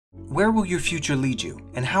Where will your future lead you,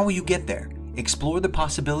 and how will you get there? Explore the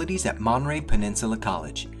possibilities at Monterey Peninsula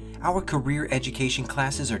College. Our career education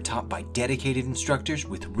classes are taught by dedicated instructors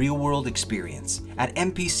with real-world experience. At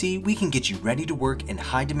MPC, we can get you ready to work in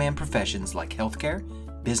high-demand professions like healthcare,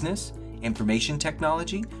 business, information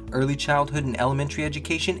technology, early childhood and elementary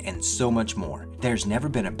education, and so much more. There's never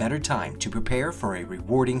been a better time to prepare for a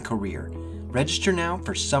rewarding career. Register now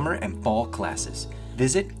for summer and fall classes.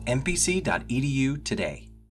 Visit mpc.edu today.